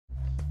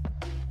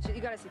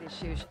You gotta see these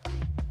shoes.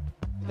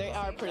 They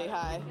are pretty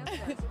high.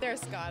 They're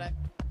Scotta.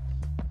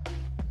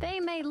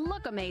 They may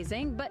look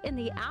amazing, but in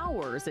the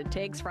hours it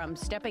takes from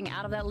stepping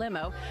out of that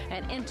limo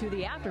and into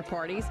the after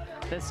parties,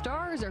 the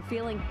stars are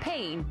feeling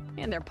pain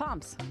in their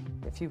pumps.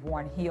 If you've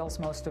worn heels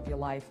most of your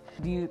life,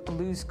 do you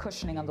lose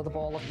cushioning under the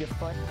ball of your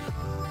foot?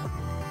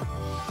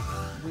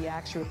 We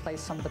actually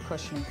replace some of the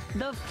cushioning.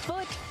 The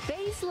foot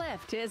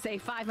facelift is a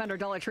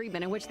 $500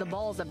 treatment in which the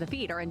balls of the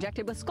feet are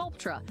injected with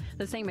Sculptra,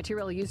 the same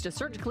material used to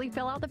surgically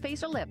fill out the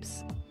face or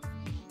lips.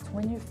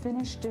 When you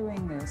finish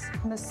doing this,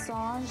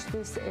 massage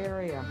this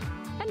area.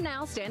 And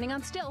now standing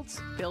on stilts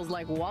feels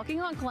like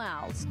walking on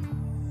clouds.